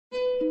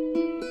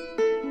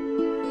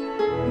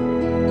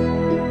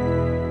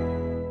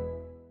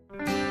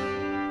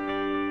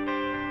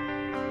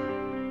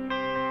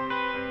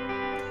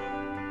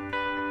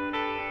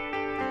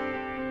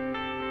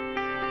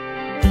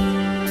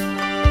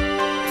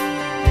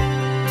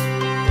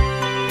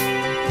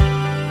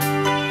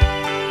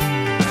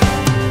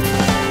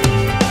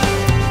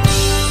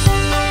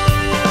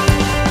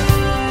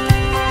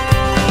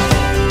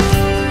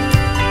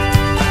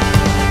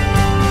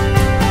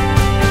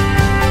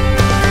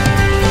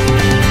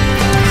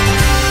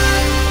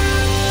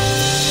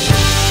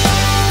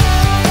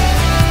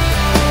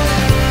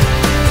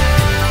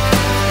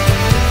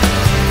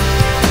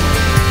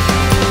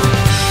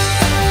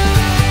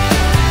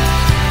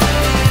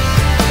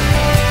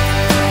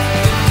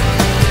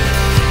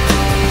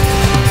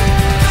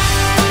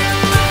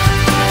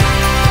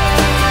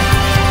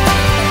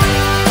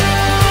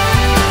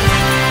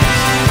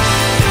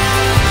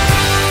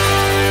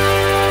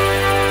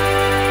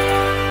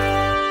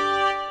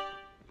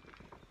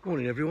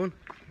Morning everyone,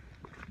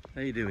 how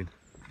you doing?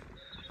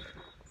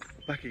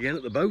 Back again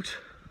at the boat.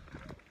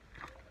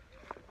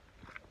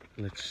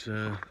 Let's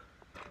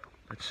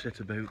set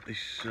about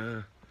this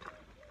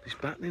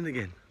battening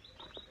again.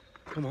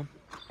 Come on.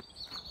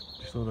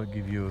 Just thought I'd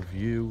give you a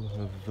view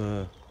of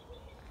the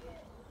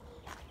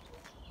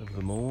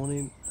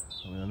morning.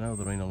 I mean, I know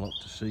there ain't a lot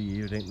to see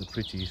here. It ain't the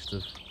prettiest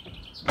of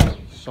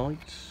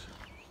sights,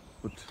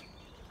 but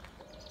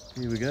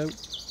here we go.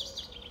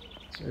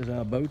 There's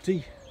our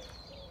boatie.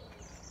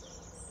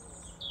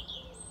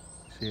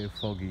 See how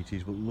foggy it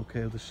is, but look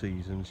how the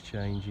season's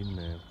changing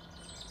now.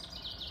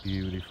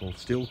 Beautiful.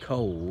 Still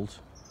cold,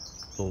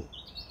 but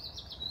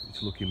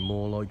it's looking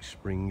more like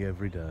spring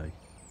every day.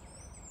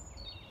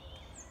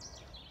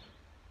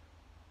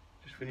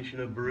 Just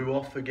finishing a brew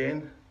off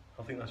again.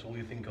 I think that's all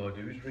you think I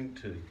do is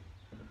drink tea.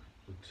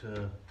 But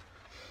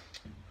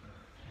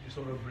just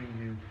thought I'd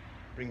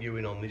bring you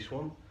in on this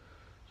one.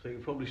 So you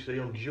can probably see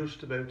I'm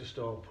just about to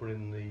start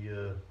putting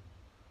the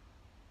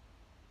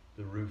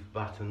roof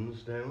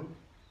battens down.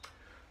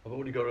 I've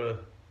already got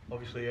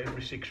obviously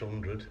every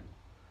 600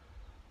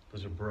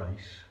 there's a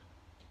brace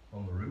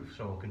on the roof,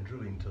 so I can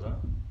drill into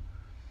that.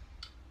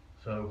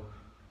 So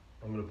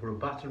I'm going to put a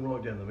batten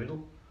right down the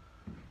middle,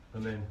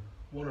 and then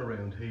one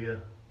around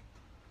here,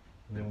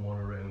 and then one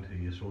around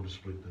here, sort of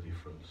split the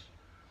difference.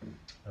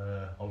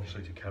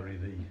 Obviously to carry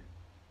the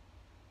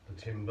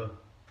timber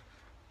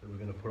that we're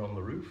going to put on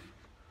the roof.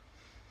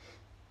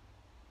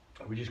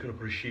 We're just going to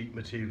put a sheet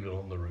material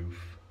on the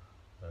roof.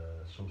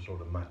 Some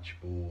sort of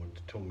matchboard,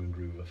 tongue and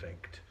groove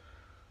effect,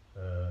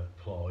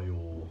 ply,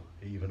 or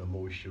even a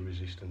moisture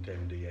resistant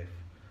MDF.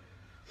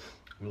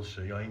 We'll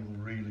see. I ain't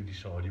really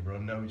decided, but I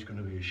know it's going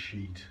to be a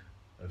sheet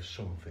of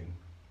something.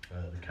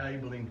 The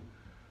cabling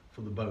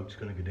for the boat's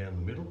going to go down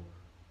the middle,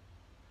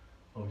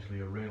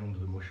 obviously around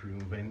the mushroom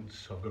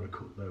vents. I've got to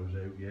cut those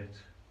out yet.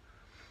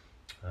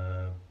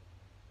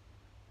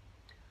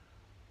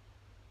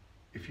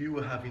 If you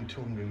were having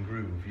tongue and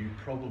groove, you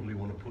probably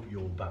want to put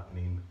your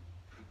battening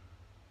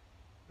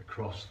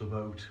across the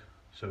boat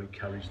so it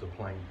carries the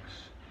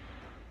planks,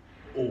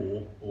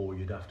 or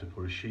you'd have to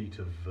put a sheet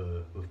of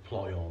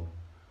ply on.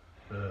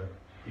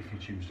 If you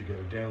choose to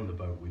go down the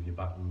boat with your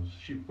battens,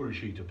 you put a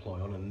sheet of ply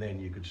on, and then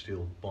you could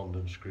still bond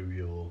and screw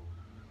your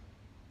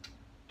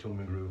tongue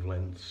and groove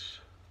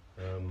lengths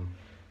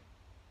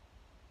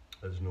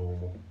as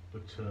normal.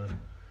 But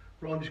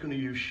I'm just going to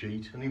use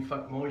sheet, and in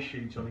fact my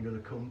sheet's only going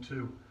to come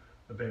to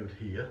about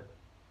here,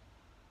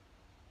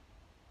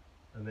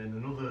 and then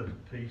another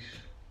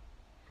piece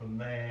from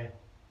there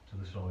to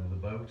the side of the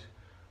boat,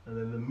 and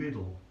then the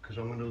middle, because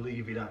I'm going to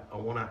leave it I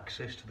want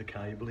access to the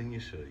cabling, you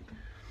see.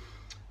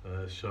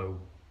 So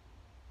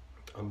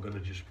I'm going to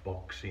just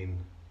box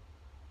in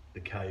the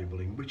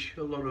cabling, which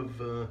a lot of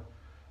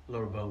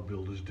boat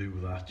builders do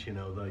that, you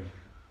know, they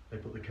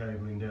put the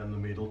cabling down the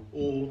middle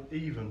or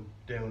even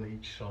down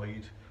each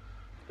side,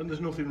 and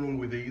there's nothing wrong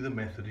with either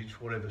method.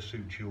 It's whatever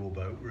suits your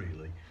boat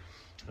really.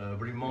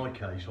 But in my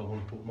case, I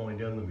want to put mine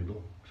down the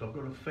middle because I've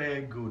got a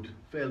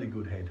fairly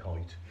good head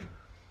height.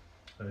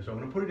 So I'm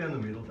going to put it down the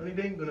middle, and it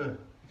ain't gonna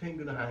hang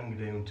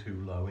down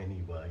too low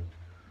anyway.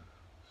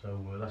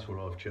 So that's what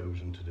I've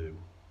chosen to do.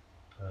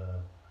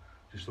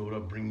 Just thought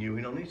I'd bring you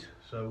in on it.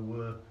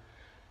 So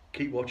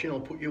keep watching. I'll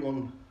put you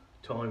on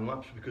time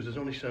lapse because there's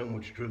only so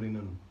much drilling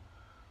and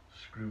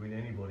screwing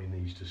anybody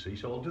needs to see.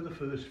 So I'll do the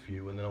first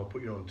few, and then I'll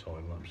put you on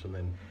time lapse, and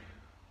then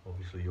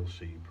obviously you'll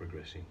see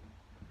progressing.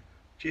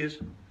 Cheers.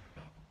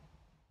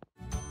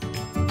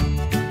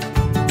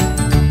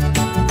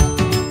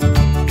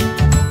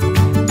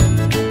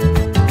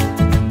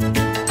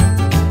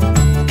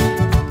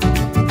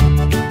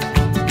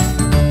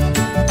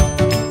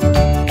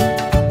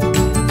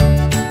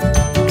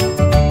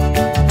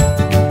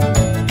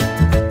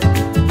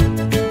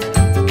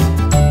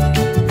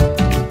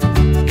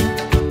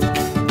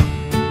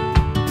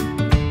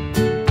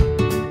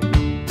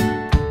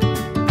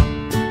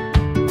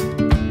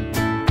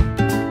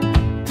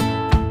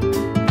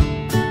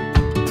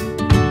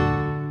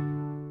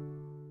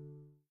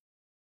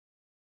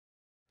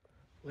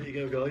 There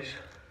you go, guys.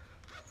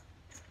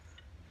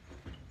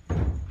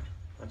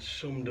 That's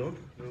some done.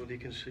 Nobody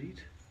can see it.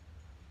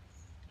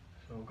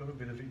 So I've got a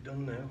bit of it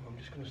done now. I'm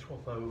just going to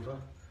swap over.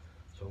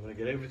 So I'm going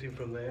to get everything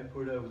from there,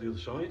 put it over the other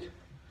side,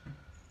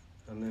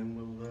 and then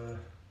we'll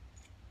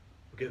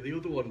get the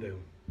other one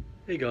down.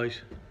 Hey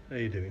guys, how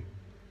you doing?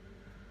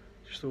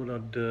 Just thought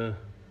I'd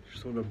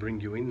bring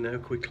you in now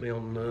quickly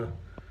on the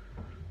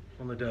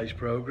day's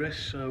progress.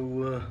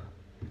 So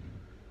you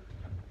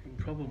can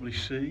probably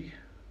see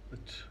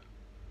that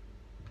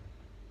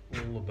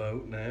all the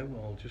boat now.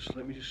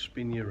 Let me just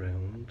spin you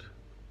around.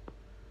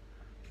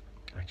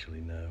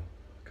 Actually no,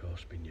 I can't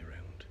spin you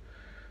around,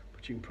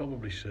 but you can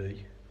probably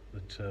see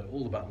that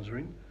all the battens are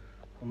in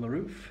on the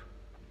roof,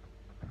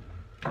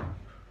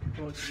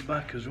 right to the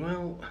back as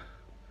well.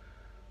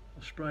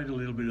 I sprayed a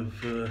little bit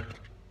of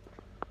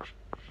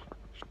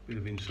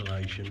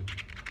insulation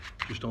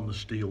just on the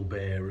steel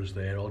bearers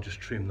there. I'll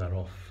just trim that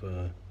off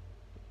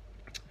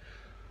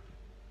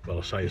Well,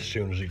 I say as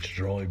soon as it's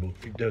dry, but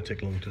it don't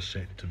take long to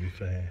set, to be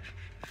fair.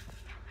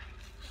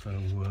 So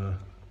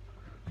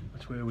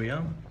that's where we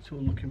are. It's all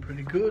looking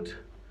pretty good.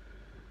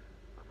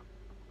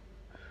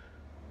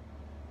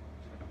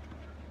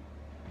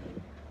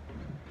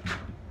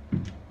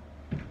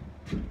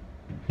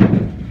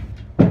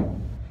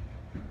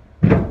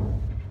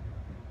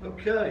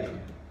 Okay,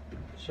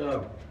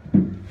 so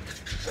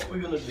what we're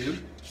going to do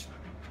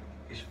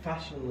is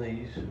fasten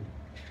these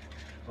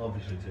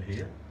obviously to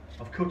here.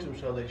 I've cut them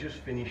so they just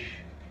finish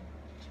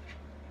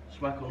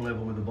smack on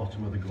level with the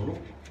bottom of the gun up,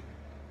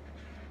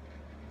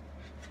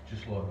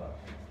 just like that.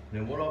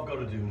 Then what I've got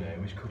to do now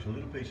is cut a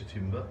little piece of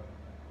timber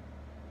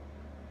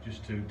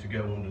just to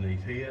go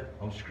underneath here.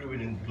 I'm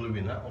screwing and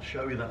gluing that. I'll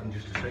show you that in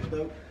just a sec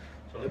though.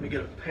 So let me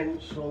get a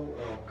pencil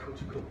and I'll cut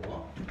a couple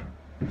off.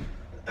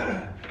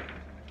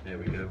 There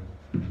we go.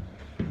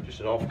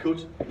 Just an half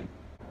cut.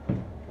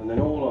 And then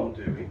all I'm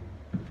doing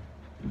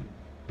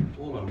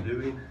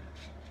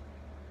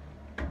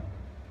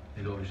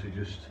is obviously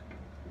just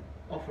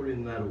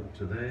offering that up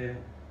to there.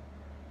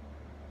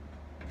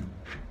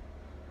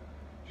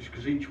 Just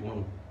because each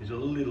one is a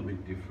little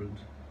bit different.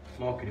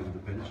 Marking it with a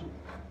pencil.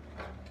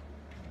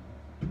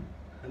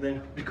 And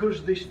then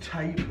because this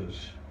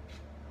tapers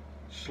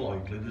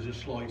slightly, there's a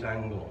slight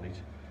angle on it,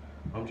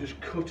 I'm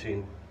just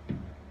cutting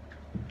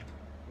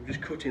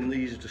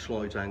these at a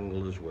slight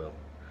angle as well.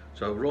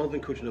 So rather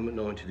than cutting them at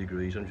 90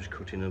 degrees, I'm just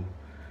cutting them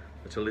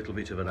at a little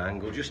bit of an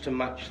angle, just to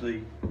match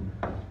the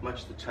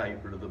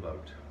taper of the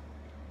boat.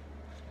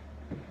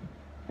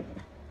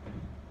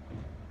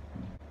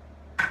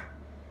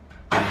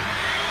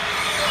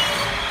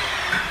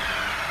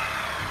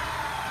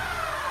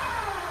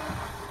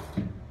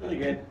 And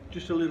again,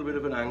 just a little bit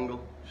of an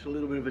angle, just a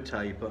little bit of a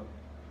taper.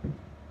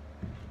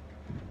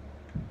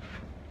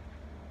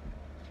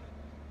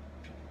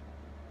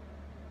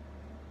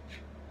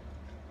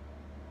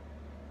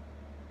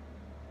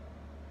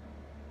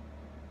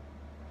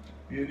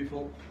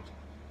 Beautiful.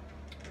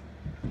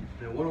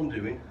 Now what I'm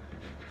doing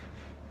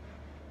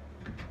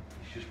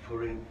is just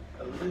putting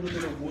a little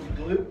bit of wood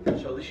glue.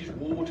 So this is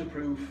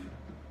waterproof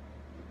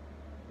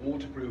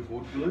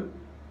wood glue.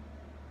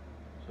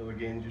 So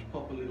again, just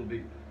pop a little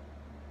bit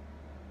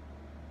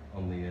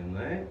on the end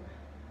there.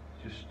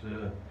 Just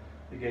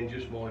again,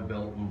 just my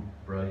belt and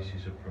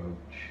braces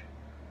approach.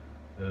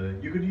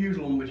 You could use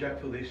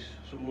lumberjack for this.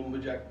 Some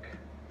lumberjack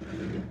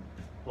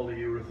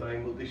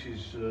polyurethane, but this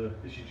is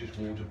just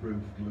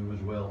waterproof glue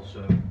as well,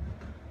 so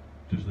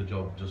does the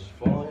job just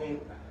fine.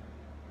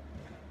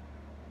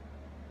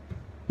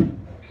 Okay,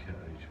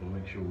 just want to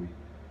make sure we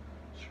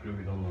screw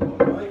it on the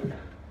right way.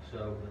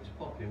 So let's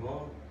pop him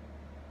on.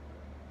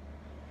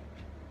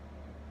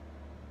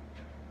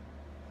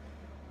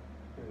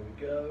 There we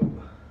go.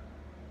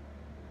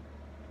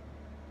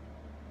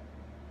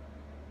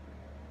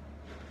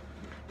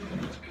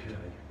 Okay,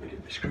 we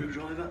get the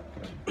screwdriver.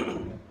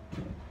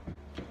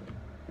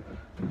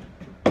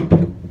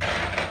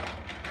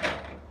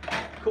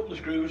 Couple of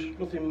screws,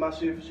 nothing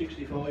massive,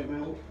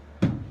 65mm.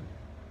 I'm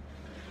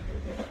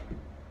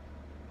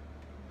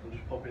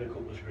just popping a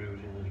couple of screws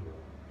in as well.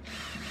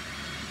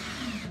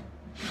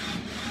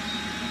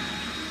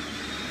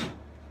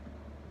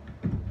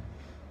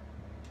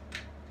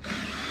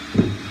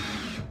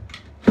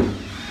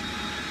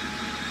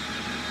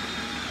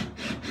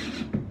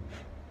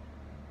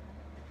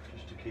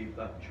 Just to keep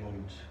that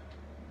joint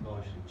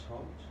nice and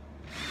tight.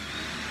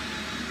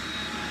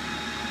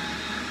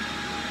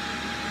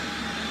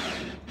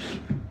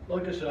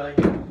 Like I say,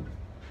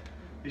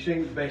 this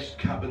ain't best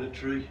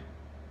cabinetry.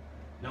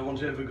 No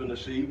one's ever going to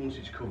see it once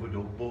it's covered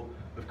up, but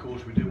of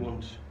course we do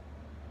want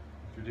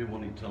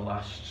it to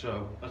last,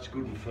 so that's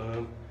good and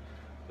firm.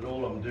 But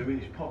all I'm doing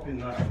is popping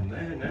that in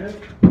there now.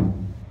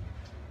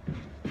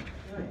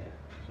 Okay,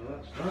 so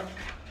that's that.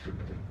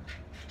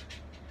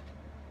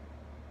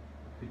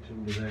 Fits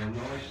under there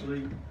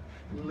nicely.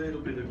 A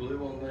little bit of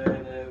glue on there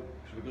now,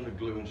 so we're going to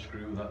glue and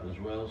screw that as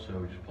well, so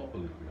we just pop a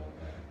little bit on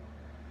there.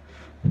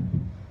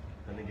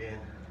 And again,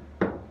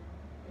 a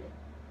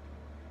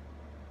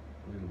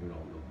little bit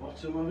on the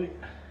bottom of it.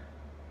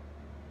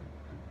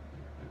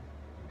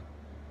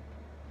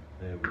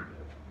 There we go.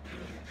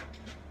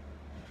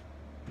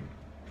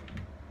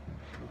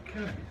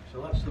 Okay, so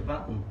that's the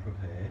baton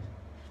prepared.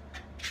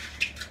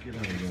 Get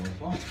our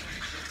knife off.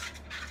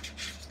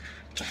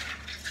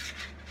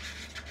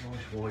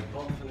 Nice wide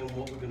bottom, and then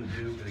what we're going to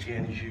do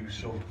again is use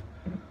some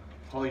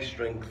high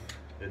strength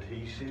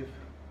adhesive.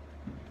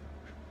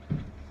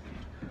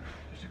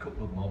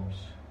 Couple of bobs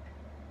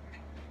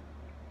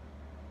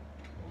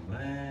on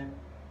there.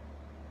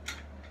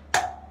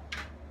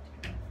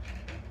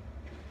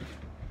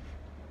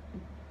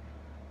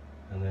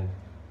 And then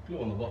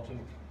glue on the bottom,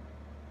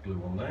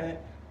 glue on there.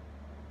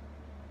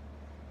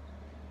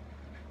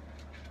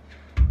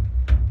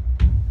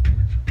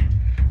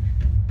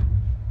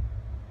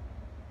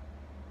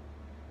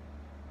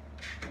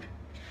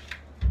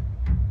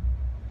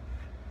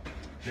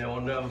 Now I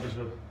know there's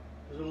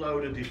a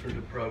load of different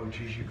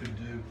approaches you could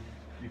do.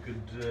 You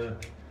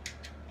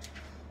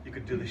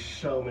could do this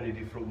so many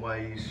different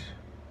ways.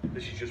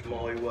 This is just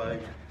my way.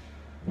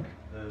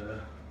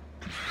 But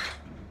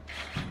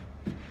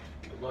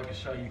like I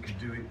say, you could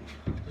do it,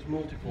 there's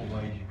multiple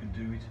ways you could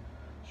do it.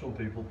 Some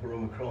people put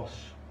them across,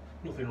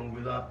 nothing wrong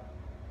with that.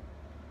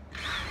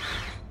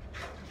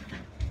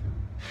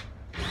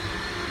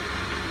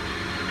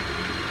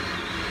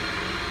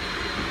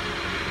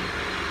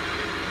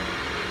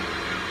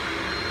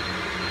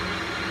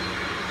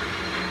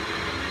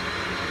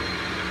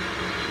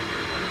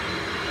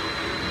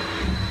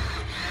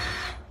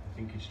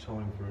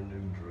 Time for a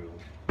new drill.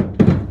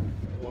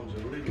 That one's a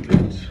little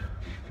bit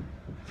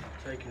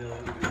taking a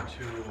little bit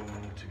too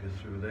long to go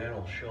through there.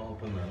 I'll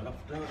sharpen that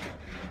after.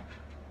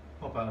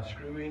 Pop our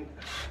screw in.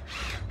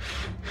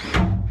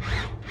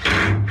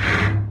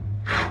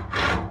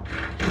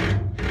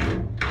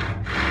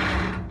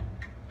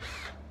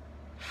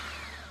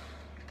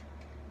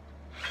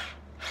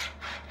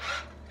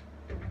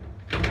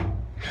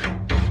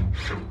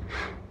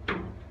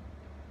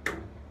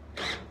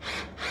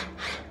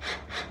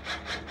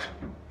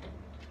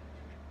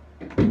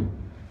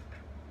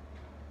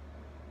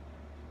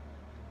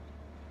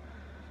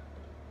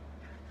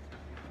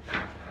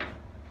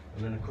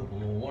 And then a couple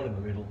more, one in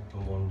the middle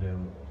and one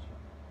down the bottom.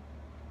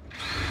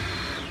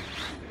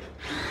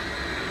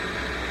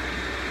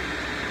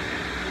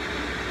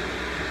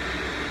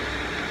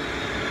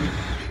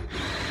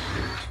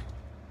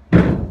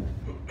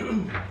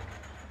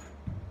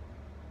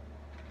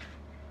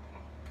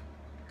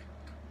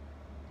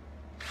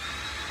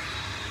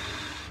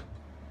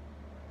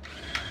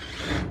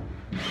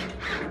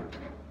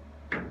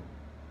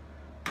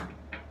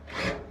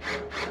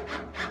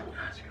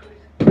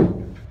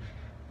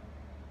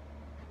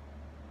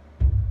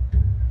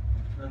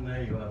 And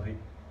there you have it.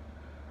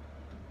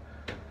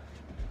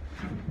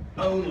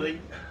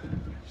 Only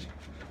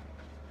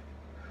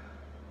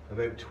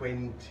about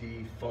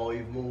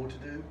 25 more to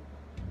do.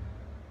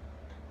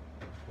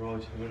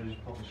 Right, I'm going to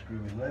just pop a screw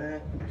in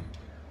there.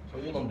 So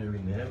all I'm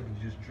doing now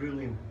is just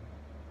drilling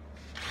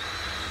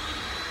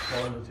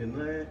pilot in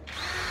there,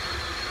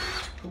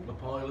 couple of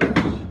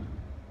pilots,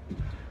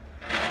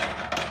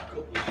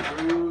 couple of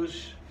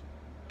screws,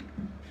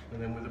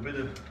 and then with a bit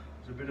of,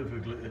 there's a bit of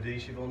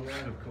adhesive on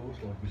there, of course,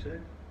 like we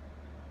said.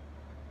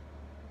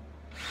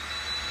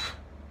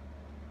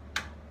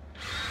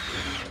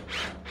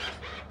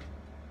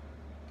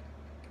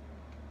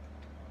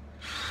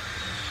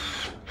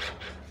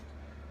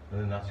 And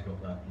then that's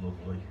got that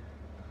lovely.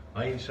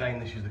 I ain't saying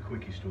this is the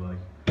quickest way.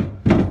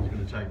 It's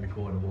going to take me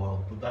quite a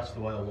while, but that's the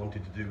way I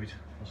wanted to do it.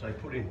 I say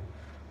putting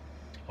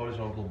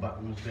horizontal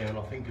battens down,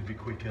 I think it'd be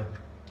quicker.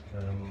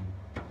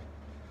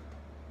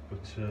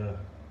 But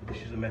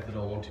this is the method I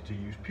wanted to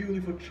use purely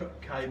for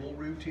cable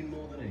routing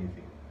more than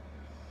anything.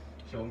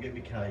 So I can get my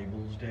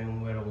cables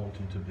down where I want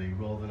them to be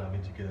rather than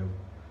having to go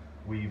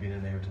weave in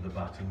and out of the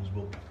battens.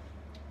 But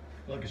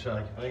like I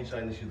say, I ain't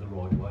saying this is the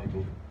right way,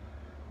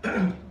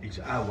 but it's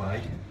our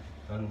way,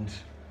 and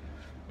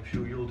I'm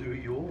sure you'll do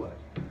it your way.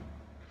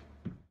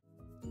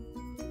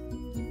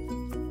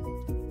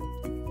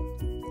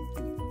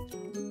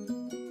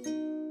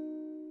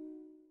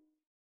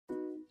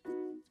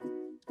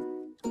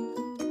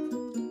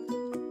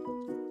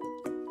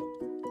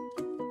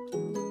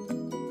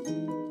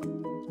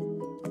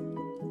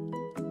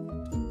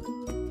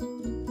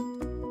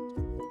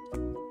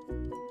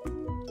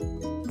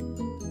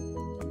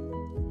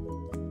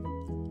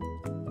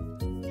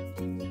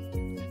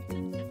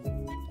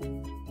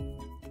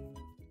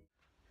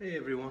 Hey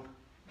everyone,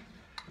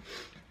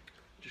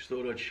 just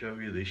thought I'd show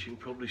you this. You can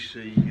probably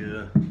see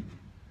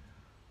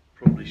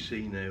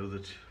now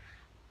that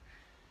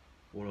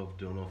what I've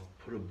done,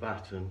 I've put a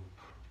batten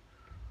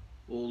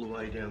all the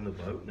way down the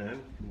boat now.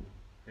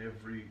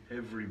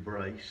 Every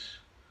brace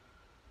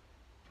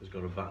has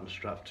got a batten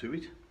strapped to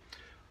it.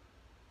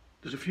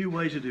 There's a few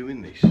ways of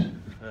doing this.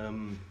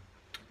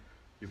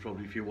 You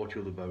probably, if you watch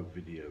other boat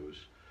videos,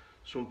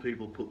 some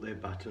people put their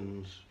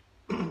battens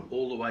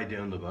all the way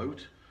down the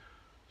boat,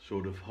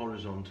 sort of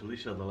horizontally,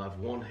 so they'll have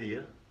one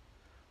here,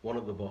 one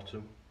at the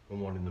bottom and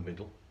one in the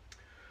middle,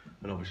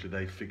 and obviously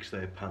they fix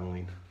their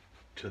panelling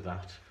to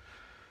that.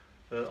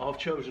 I've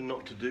chosen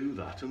not to do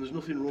that, and there's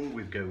nothing wrong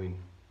with going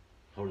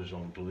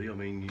horizontally. I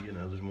mean, you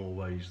know, there's more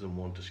ways than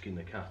one to skin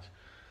a cat.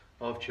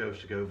 I've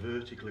chosen to go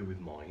vertically with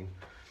mine,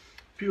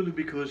 purely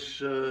because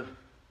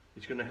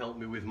it's going to help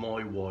me with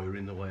my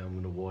wiring, the way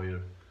I'm going to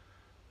wire,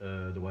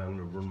 the way I'm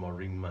going to run my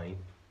ring main.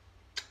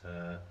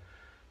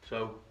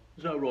 So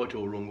there's no right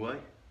or wrong way.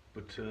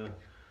 But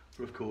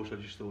of course I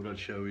just thought I'd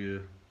show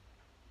you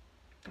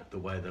the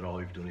way that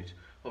I've done it.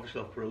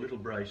 Obviously I've put a little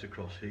brace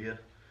across here,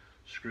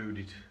 screwed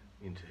it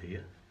into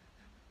here.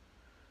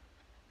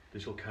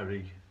 This will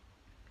carry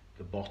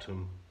the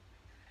bottom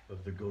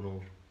of the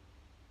gunnel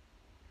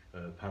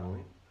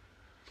panelling.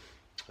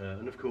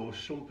 And of course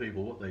some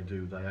people, what they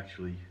do, they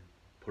actually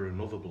put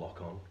another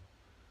block on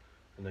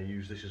and they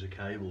use this as a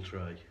cable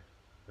tray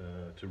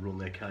to run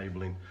their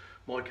cabling.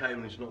 My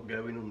cabling's not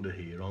going under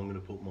here. I'm going to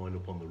put mine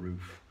up on the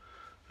roof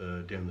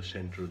down the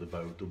centre of the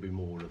boat. There'll be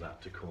more of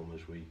that to come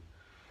as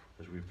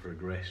we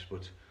progress,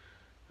 but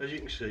as you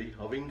can see,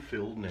 I've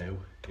infilled now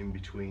in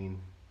between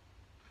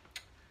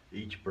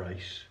each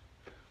brace,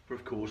 but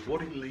of course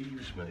what it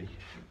leaves me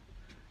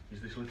is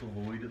this little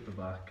void at the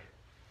back,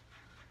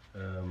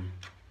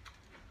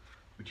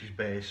 which is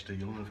bare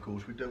steel, and of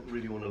course we don't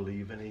really want to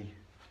leave any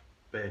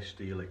bare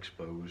steel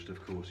exposed.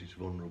 Of course it's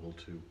vulnerable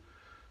to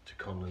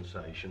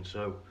condensation,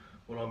 so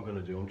what I'm going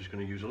to do, I'm just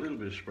going to use a little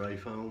bit of spray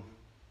foam,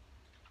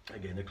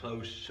 again a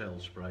closed cell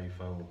spray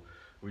foam.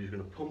 We're just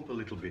going to pump a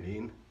little bit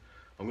in.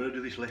 I'm going to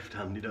do this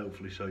left-handed,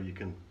 hopefully, so you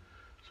can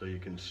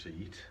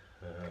see it.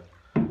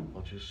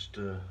 I'll just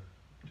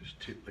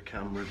tip the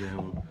camera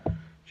down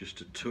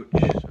just a touch.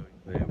 So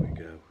there we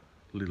go,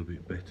 a little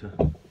bit better.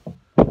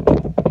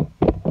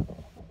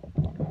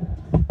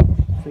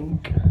 I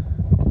think.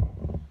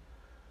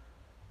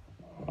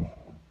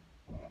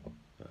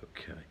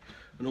 Okay,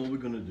 and all we're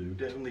going to do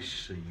down this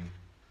seam,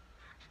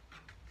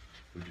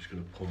 we're just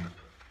going to pump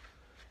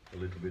a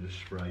little bit of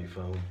spray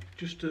foam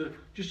just to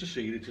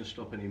seal it and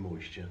stop any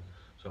moisture.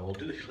 So I'll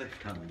do this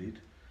left-handed,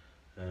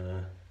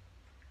 and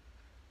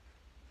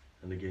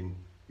again,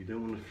 you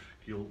don't want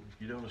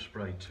to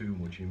spray too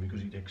much in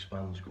because it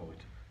expands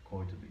quite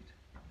a bit.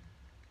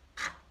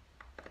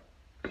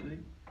 See?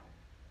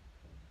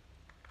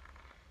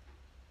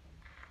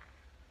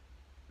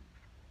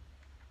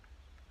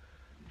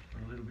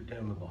 A little bit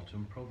down the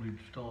bottom, probably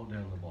start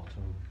down the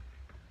bottom,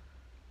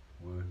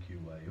 work your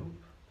way up.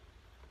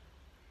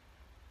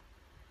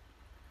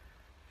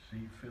 See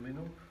it filling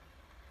up?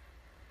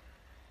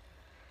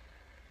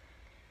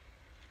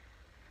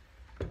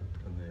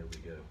 And there we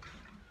go.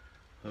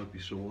 Hope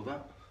you saw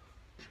that.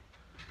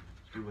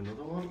 Let's do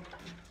another one.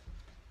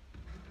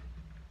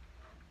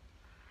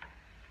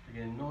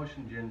 Again, nice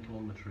and gentle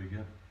on the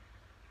trigger.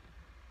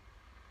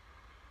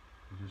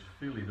 You just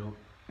fill it up.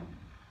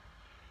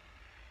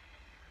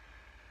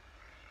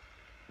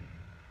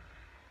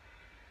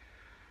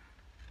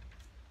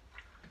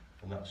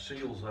 And that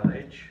seals that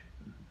edge,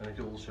 and it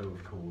also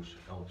of course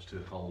helps to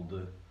hold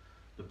the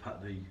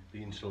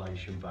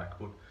insulation back.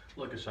 But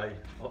like I say,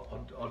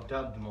 I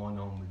dabbed mine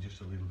on with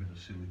just a little bit of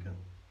silicone,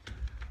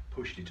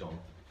 pushed it on.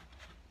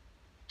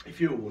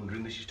 If you're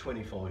wondering, this is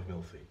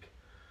 25mm thick.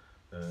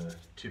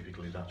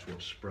 Typically that's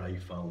what spray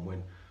foam,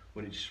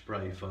 when it's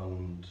spray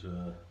foamed,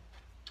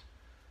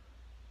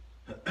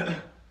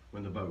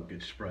 when the boat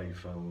gets spray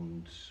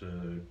foamed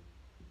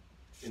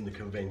in the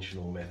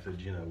conventional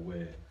method, you know,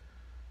 where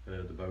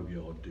the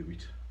boatyard do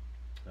it,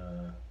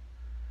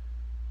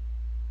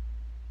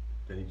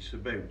 then it's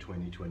about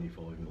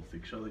 20-25mm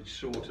thick, so it's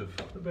sort of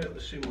about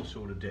the similar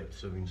sort of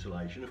depths of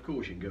insulation. Of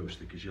course you can go as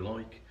thick as you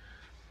like,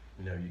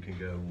 you know, you can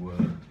go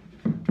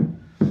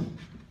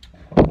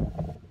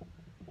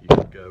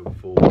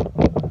for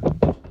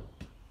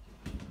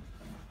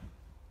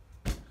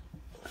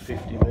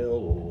 50mm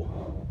or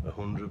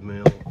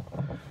 100mm.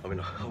 I mean,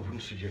 I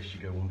wouldn't suggest you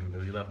go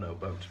 100mm, you'll have no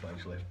boat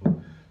space left, but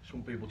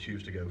some people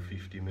choose to go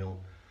 50mm.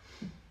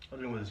 I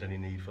don't know whether there's any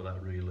need for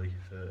that really.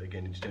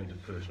 Again, it's down to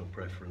personal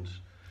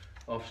preference.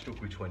 I've stuck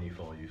with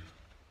 25,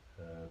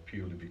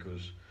 purely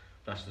because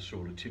that's the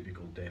sort of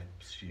typical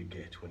depths you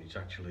get when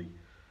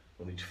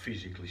it's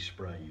physically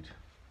sprayed.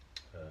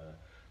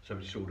 So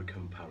it's sort of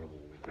comparable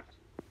with it.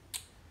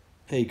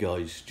 Hey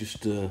guys,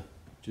 just a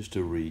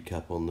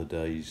recap on the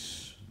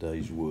day's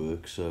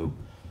work. So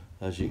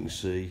as you can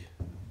see,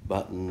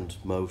 battened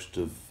most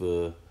of,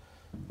 well,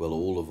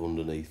 all of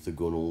underneath the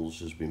gunnels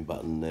has been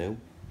battened now.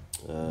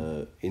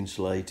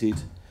 Insulated.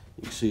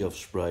 You can see I've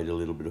sprayed a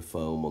little bit of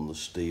foam on the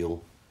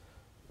steel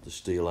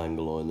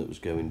angle line that was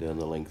going down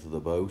the length of the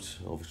boat.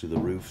 Obviously the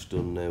roof's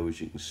done now, as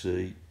you can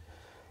see.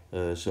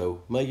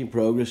 So making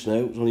progress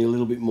now. There's only a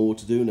little bit more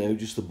to do now,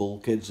 just the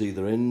bulkheads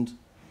either end,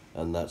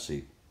 and that's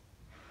it.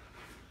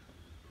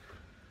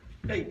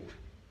 Hey,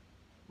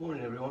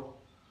 morning everyone.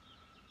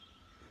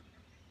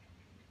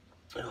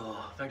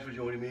 Oh, thanks for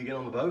joining me again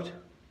on the boat.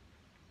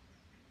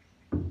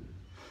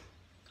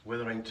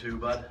 Weather ain't too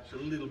bad. It's a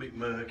little bit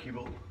murky,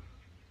 but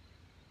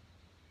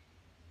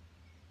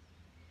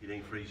it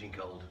ain't freezing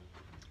cold,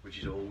 which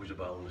is always a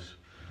bonus.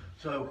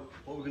 So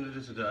what we're going to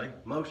do today,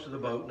 most of the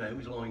boat now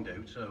is lined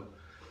out, so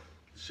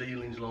the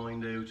ceiling's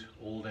lined out,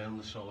 all down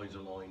the sides are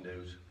lined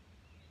out,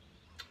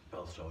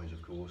 both sides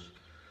of course.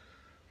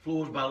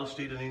 Floor's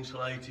ballasted and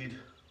insulated,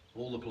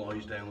 all the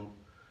plies down,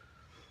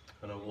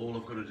 and all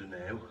I've got to do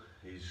now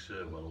is,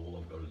 well, all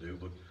I've got to do,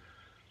 but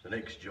the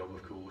next job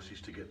of course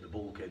is to get the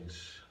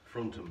bulkheads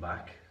front and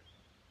back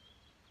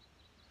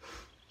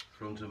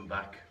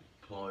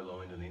ply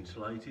lined and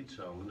insulated,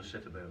 so I'm going to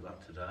set about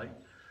that today.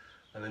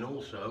 And then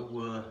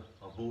also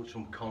I've bought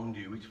some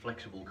conduit,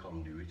 flexible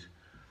conduit,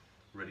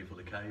 ready for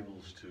the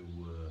cables to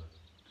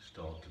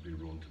start to be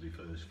run, to be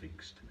first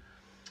fixed.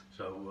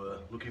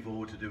 So looking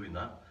forward to doing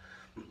that.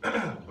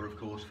 But of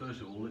course,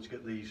 first of all, let's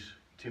get these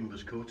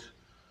timbers cut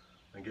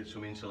and get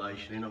some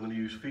insulation in. I'm going to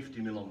use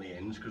 50mm on the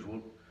ends because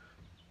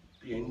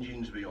the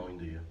engine's behind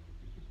here,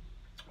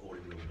 or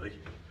it will be.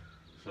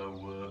 So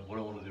what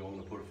I want to do, I'm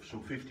going to put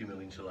some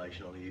 50mm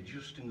insulation on here,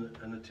 just in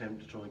an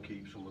attempt to try and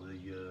keep some of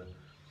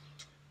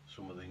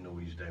the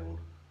noise down.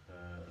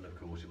 and of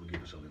course it will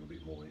give us a little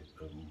bit more,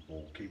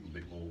 keep a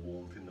bit more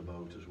warmth in the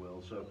boat as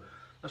well. So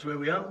that's where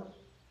we are.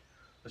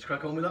 Let's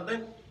crack on with that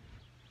then.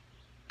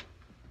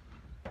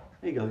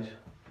 Hey guys,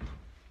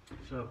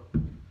 so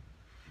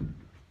I'll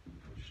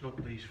just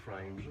knock these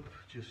frames up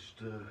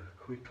just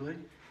quickly.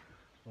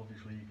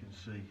 Obviously you can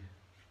see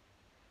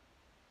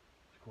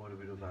there's quite a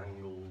bit of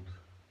angled,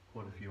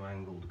 quite a few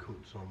angled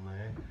cuts on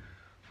there.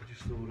 I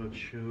just thought I'd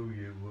show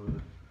you,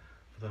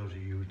 for those of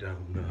you who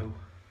don't know.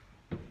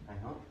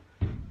 Hang on.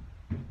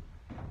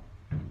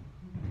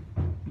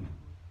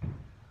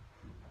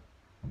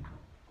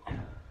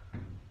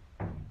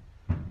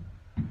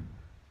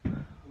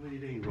 I mean,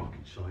 it ain't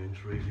rocket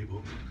science really,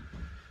 but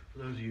for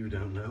those of you who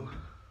don't know,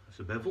 it's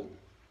a bevel.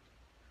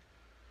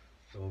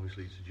 So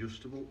obviously it's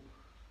adjustable.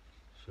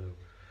 So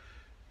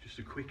just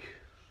a quick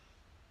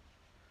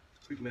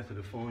method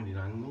of finding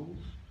angles.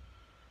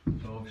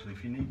 So obviously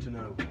if you need to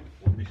know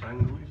what this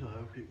angle is, I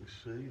hope you can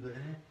see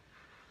there.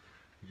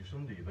 You just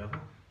undo your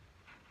bevel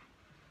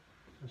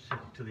and set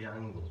it to the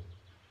angle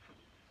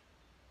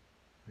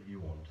that you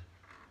want.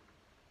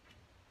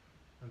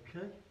 Okay,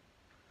 and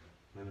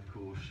then of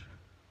course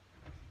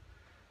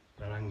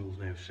that angle's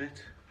now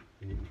set,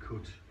 and you can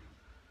cut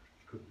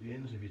the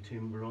ends of your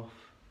timber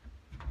off,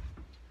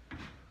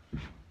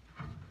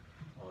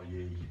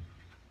 i.e.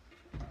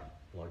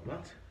 like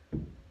that,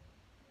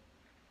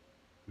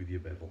 with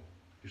your bevel.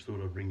 Just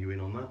thought I'd bring you in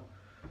on that.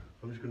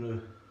 I'm just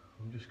gonna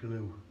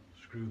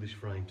screw this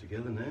frame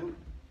together now.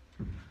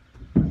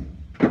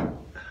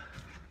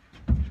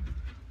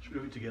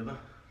 Screw it together,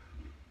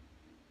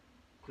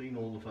 clean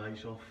all the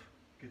face off,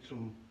 get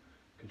some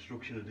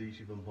construction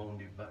adhesive and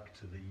bond it back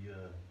to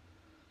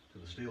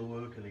the steel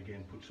work, and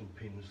again put some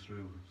pins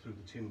through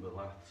the timber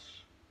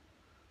laths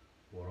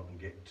where I can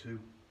get to,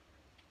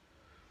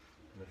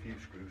 and a few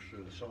screws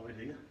through the side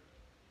here,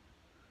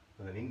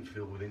 and then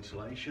infill with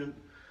insulation.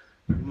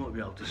 You might be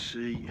able to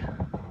see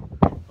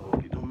I've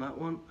already done that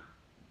one.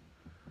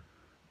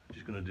 I'm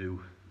just going to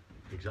do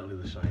exactly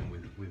the same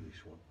with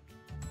this one.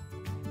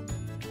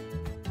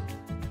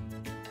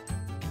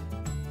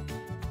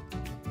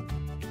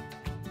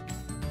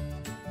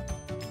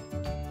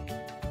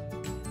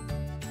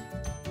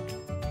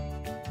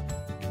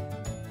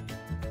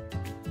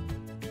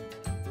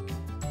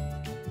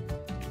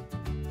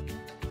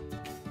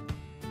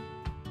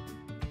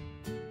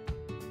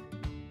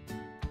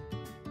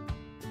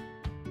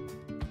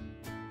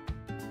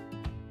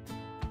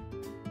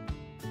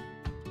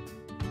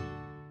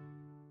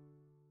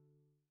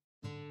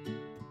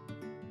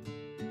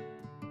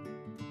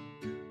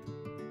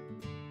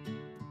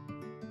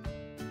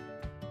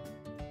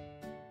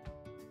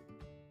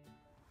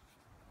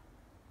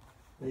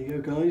 There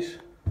you go guys,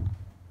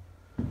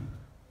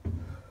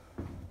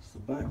 it's the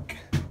back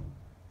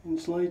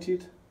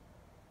insulated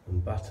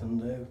and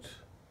battened out.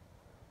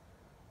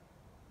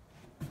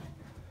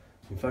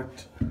 In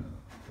fact,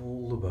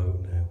 all the boat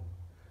now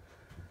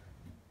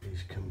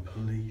is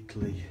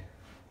completely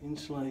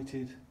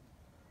insulated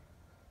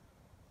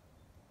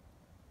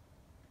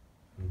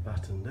and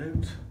battened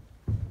out.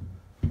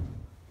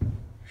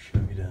 Show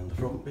you down the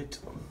front bit.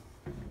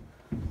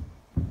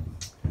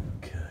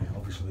 Okay,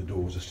 obviously the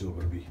doors are still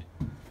going to be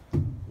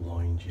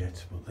lined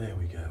yet, but there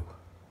we go.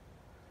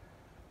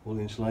 All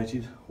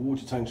insulated.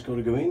 Water tank's got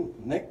to go in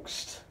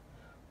next.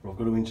 But I've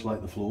got to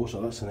insulate the floor,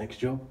 so that's the next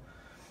job.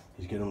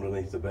 Is get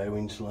underneath the bow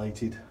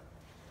insulated,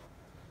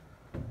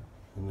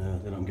 and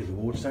then I can get the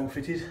water tank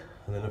fitted,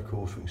 and then of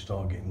course we can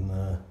start getting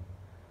the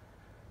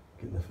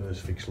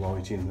first fixed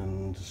lighting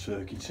and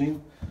circuits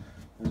in.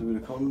 There's a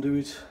bit of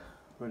conduit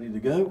ready to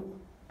go.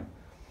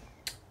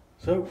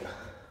 So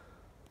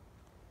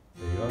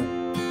there you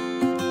go.